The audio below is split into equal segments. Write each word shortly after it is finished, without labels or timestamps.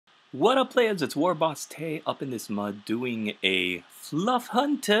What up, players? It's Warboss Tay up in this mud doing a Fluff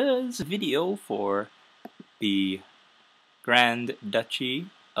Hunters video for the Grand Duchy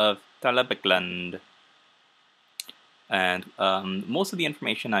of Talabecland. And most of the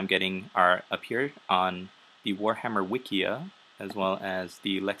information I'm getting are up here on the Warhammer Wikia, as well as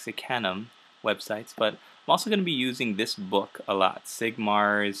the Lexicanum websites, but I'm also going to be using this book a lot,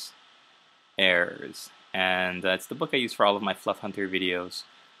 Sigmar's Heirs. And it's the book I use for all of my Fluff Hunter videos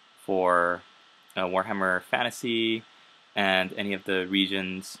for Warhammer Fantasy and any of the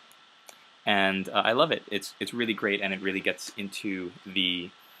regions, and I love it. It's really great, and it really gets into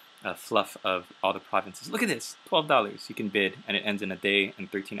the fluff of all the provinces. Look at this, $12. You can bid, and it ends in a day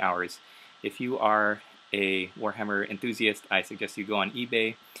and 13 hours. If you are a Warhammer enthusiast, I suggest you go on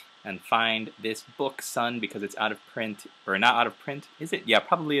eBay and find this book, son, because it's out of print, or not out of print, is it? Yeah,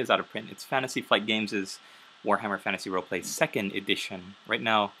 probably is out of print. It's Fantasy Flight Games' Warhammer Fantasy Roleplay 2nd edition. Right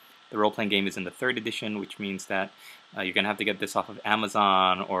now, the role-playing game is in the 3rd edition, which means that you're going to have to get this off of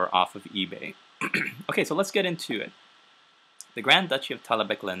Amazon or off of eBay. Okay, so let's get into it. The Grand Duchy of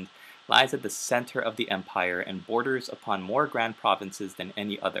Talabecland lies at the center of the empire and borders upon more grand provinces than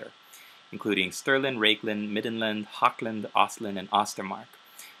any other, including Stirland, Rakeland, Middenland, Hochland, Ostland, and Ostermark.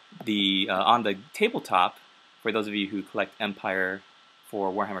 On the tabletop, for those of you who collect Empire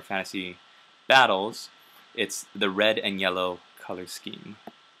for Warhammer Fantasy battles, it's the red and yellow color scheme.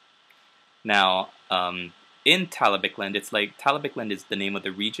 Now, in Talabecland, it's like Talabecland is the name of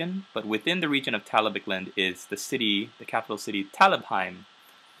the region, but within the region of Talabecland is the city, the capital city, Talabheim.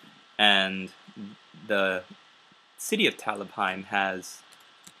 And the city of Talabheim has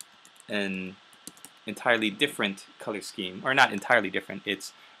an entirely different color scheme, or not entirely different,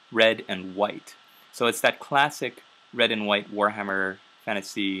 it's red and white. So it's that classic red and white Warhammer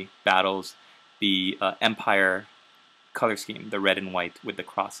Fantasy battles, the Empire color scheme, the red and white with the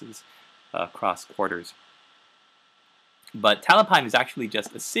crosses. Cross quarters. But Talabheim is actually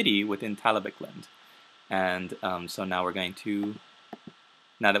just a city within Talabecland. And so now we're going to,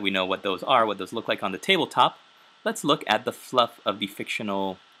 now that we know what those are, what those look like on the tabletop, let's look at the fluff of the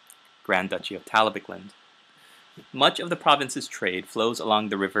fictional Grand Duchy of Talabecland. Much of the province's trade flows along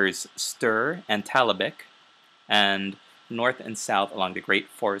the rivers Ster and Talabec, and north and south along the Great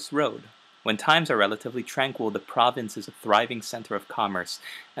Forest Road. When times are relatively tranquil, the province is a thriving center of commerce,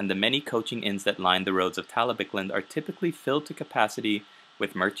 and the many coaching inns that line the roads of Talabecland are typically filled to capacity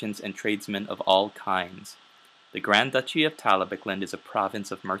with merchants and tradesmen of all kinds. The Grand Duchy of Talabecland is a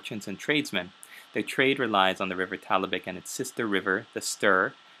province of merchants and tradesmen. Their trade relies on the river Talabec and its sister river, the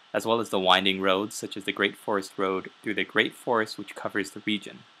Ster, as well as the winding roads such as the Great Forest Road through the Great Forest which covers the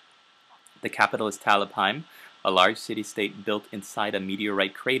region. The capital is Talabheim, a large city-state built inside a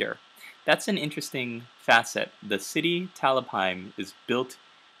meteorite crater. That's an interesting facet. The city, Talabheim, is built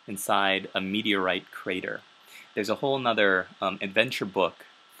inside a meteorite crater. There's a whole nother adventure book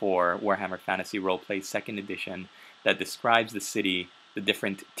for Warhammer Fantasy Roleplay 2nd edition that describes the city, the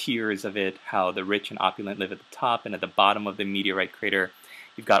different tiers of it, how the rich and opulent live at the top, and at the bottom of the meteorite crater,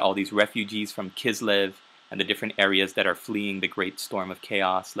 you've got all these refugees from Kislev and the different areas that are fleeing the great storm of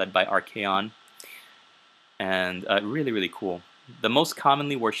chaos led by Archaon. And really, really cool. The most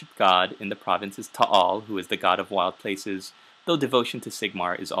commonly worshipped god in the province is Taal, who is the god of wild places, though devotion to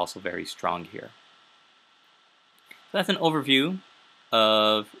Sigmar is also very strong here. So that's an overview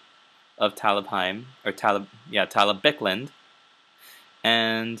of Talabheim, or Talabecland,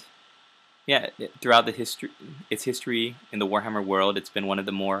 and yeah, throughout its history in the Warhammer world, it's been one of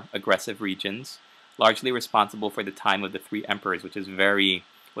the more aggressive regions, largely responsible for the time of the Three Emperors, which was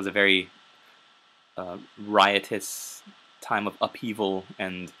a very riotous time of upheaval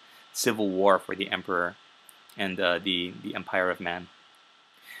and civil war for the Emperor and the Empire of Man.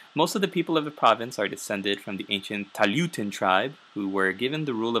 Most of the people of the province are descended from the ancient Talutin tribe, who were given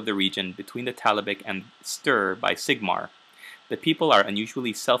the rule of the region between the Talabec and Ster by Sigmar. The people are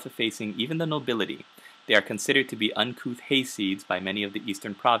unusually self-effacing, even the nobility. They are considered to be uncouth hayseeds by many of the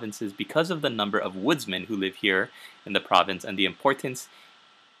eastern provinces because of the number of woodsmen who live here in the province and the importance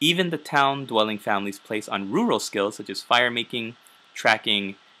even the town-dwelling families place on rural skills such as fire-making,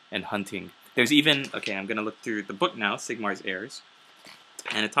 tracking, and hunting. There's even, okay, I'm going to look through the book now, Sigmar's Heirs,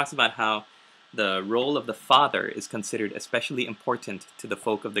 and it talks about how the role of the father is considered especially important to the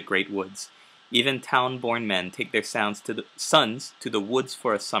folk of the Great Woods. Even town-born men take their sons to the woods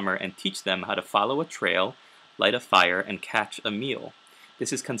for a summer and teach them how to follow a trail, light a fire, and catch a meal.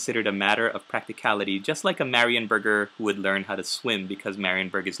 This is considered a matter of practicality, just like a Marienburger who would learn how to swim because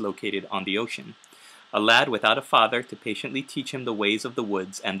Marienburg is located on the ocean. A lad without a father to patiently teach him the ways of the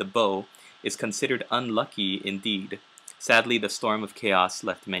woods and the bow is considered unlucky indeed. Sadly, the storm of chaos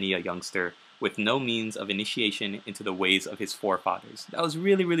left many a youngster with no means of initiation into the ways of his forefathers. That was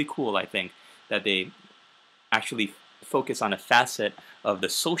really, really cool, I think, that they actually focus on a facet of the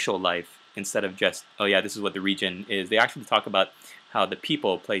social life instead of just, oh yeah, this is what the region is. They actually talk about how the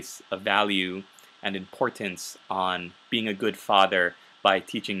people place a value and importance on being a good father by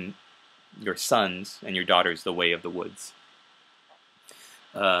teaching your sons and your daughters the way of the woods.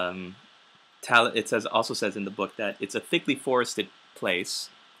 It also says in the book that it's a thickly forested place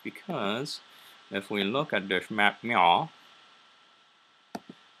because if we look at this map now,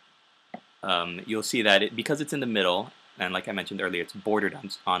 you'll see that because it's in the middle, and like I mentioned earlier, it's bordered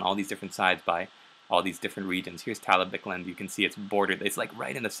on all these different sides by all these different regions. Here's Talabecland. You can see it's bordered. It's like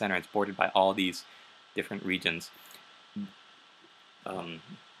right in the center. It's bordered by all these different regions.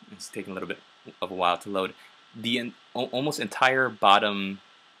 It's taking a little bit of a while to load. The almost entire bottom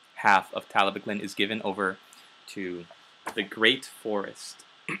half of Talabecland is given over to the Great Forest.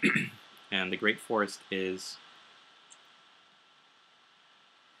 And the Great Forest is,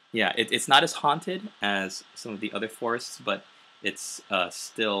 yeah, it's not as haunted as some of the other forests, but it's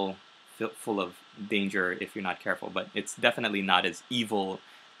still full of danger if you're not careful. But it's definitely not as evil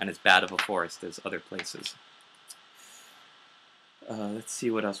and as bad of a forest as other places. Let's see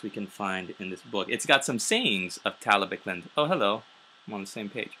what else we can find in this book. It's got some sayings of Talabecland. Oh, hello. I'm on the same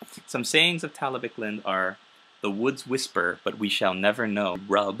page. Some sayings of Talabecland are, "The woods whisper, but we shall never know."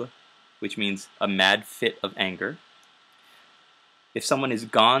 Rub, which means a mad fit of anger. If someone is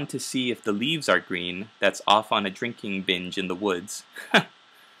gone to see if the leaves are green, that's off on a drinking binge in the woods.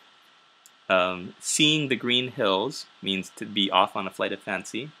 Seeing the green hills means to be off on a flight of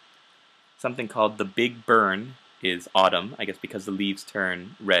fancy. Something called the Big Burn is autumn, I guess because the leaves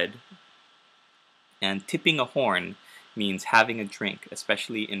turn red. And tipping a horn means having a drink,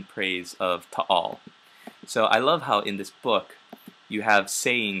 especially in praise of Taal. So I love how in this book you have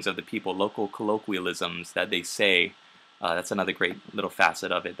sayings of the people, local colloquialisms that they say. That's another great little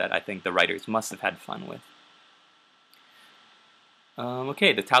facet of it that I think the writers must have had fun with.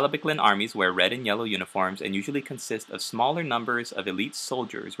 Okay, the Talabecland armies wear red and yellow uniforms and usually consist of smaller numbers of elite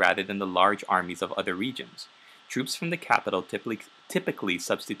soldiers rather than the large armies of other regions. Troops from the capital typically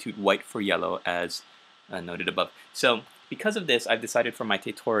substitute white for yellow as noted above. So because of this, I've decided for my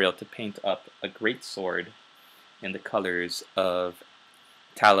tutorial to paint up a great sword in the colors of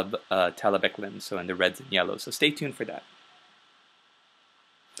Talabecland, so in the reds and yellows. So stay tuned for that.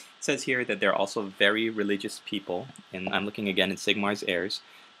 It says here that they're also very religious people, and I'm looking again in Sigmar's Heirs.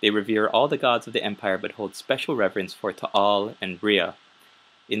 They revere all the gods of the empire but hold special reverence for Taal and Rhea.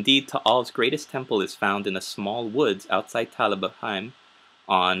 Indeed, Taal's greatest temple is found in the small woods outside Talabheim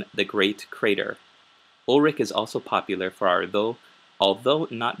on the Great Crater. Ulrich is also popular for although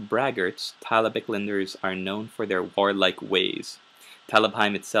not braggarts, Talabeclanders are known for their warlike ways.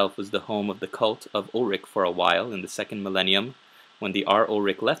 Talabheim itself was the home of the cult of Ulrich for a while in the second millennium, when the R.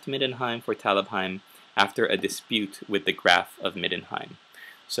 Ulrich left Middenheim for Talabheim after a dispute with the Graf of Middenheim.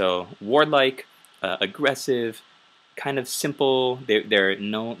 So warlike, aggressive, kind of simple. They're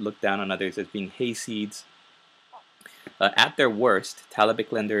looked down on others as being hayseeds. At their worst,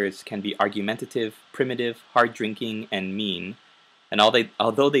 Talabeclanders can be argumentative, primitive, hard-drinking, and mean. And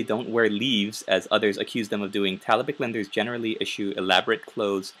although they don't wear leaves, as others accuse them of doing, Talabeclanders generally eschew elaborate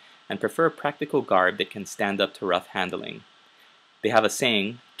clothes and prefer practical garb that can stand up to rough handling. They have a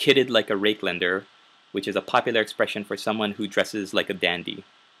saying, "kidded like a rakelender," which is a popular expression for someone who dresses like a dandy.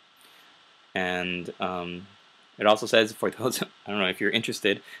 And it also says, for those, I don't know if you're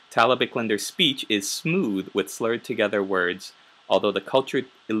interested, Talabeclander's speech is smooth with slurred together words, although the cultured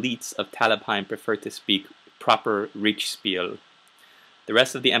elites of Talabheim prefer to speak proper Riechspiel. The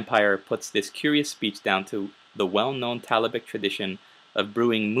rest of the empire puts this curious speech down to the well-known Talabec tradition of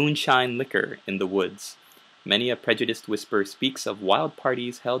brewing moonshine liquor in the woods. Many a prejudiced whisper speaks of wild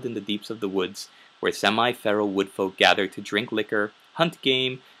parties held in the deeps of the woods, where semi-feral woodfolk gather to drink liquor, hunt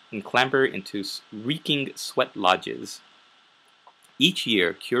game, and clamber into reeking sweat lodges. Each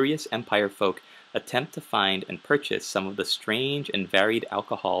year, curious empire folk attempt to find and purchase some of the strange and varied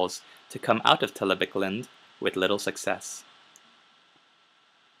alcohols to come out of Talabecland with little success.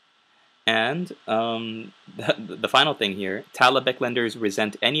 And the final thing here, Talabeclanders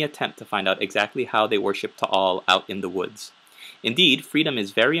resent any attempt to find out exactly how they worship Taal out in the woods. Indeed, freedom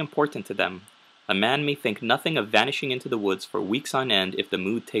is very important to them. A man may think nothing of vanishing into the woods for weeks on end if the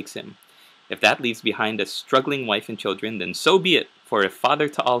mood takes him. If that leaves behind a struggling wife and children, then so be it, for if Father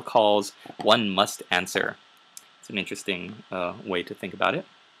Taal calls, one must answer. It's an interesting way to think about it.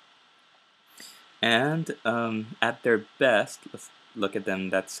 And at their best, let's look at them,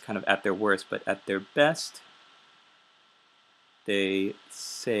 that's kind of at their worst, but at their best, they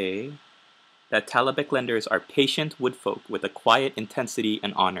say that Talabeclanders are patient woodfolk with a quiet intensity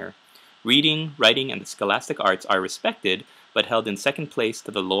and honor. Reading, writing, and the scholastic arts are respected, but held in second place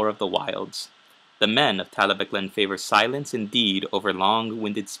to the lore of the wilds. The men of Talabecland favor silence indeed over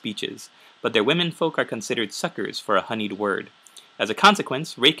long-winded speeches, but their womenfolk are considered suckers for a honeyed word. As a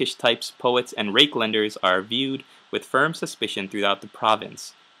consequence, rakish types, poets, and rakelenders are viewed with firm suspicion throughout the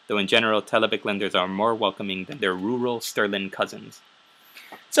province, though in general Talabeclanders are more welcoming than their rural Sterlin cousins.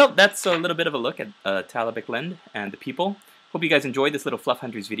 So that's a little bit of a look at Talabecland and the people. Hope you guys enjoyed this little Fluff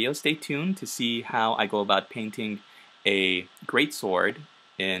Hunters video. Stay tuned to see how I go about painting a greatsword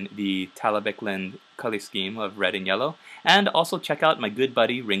in the Talabecland color scheme of red and yellow. And also check out my good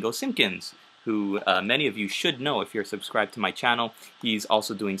buddy Ringo Simpkins, who many of you should know if you're subscribed to my channel. He's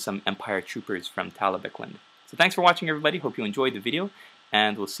also doing some Empire Troopers from Talabecland. So thanks for watching, everybody. Hope you enjoyed the video,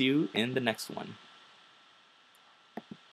 and we'll see you in the next one.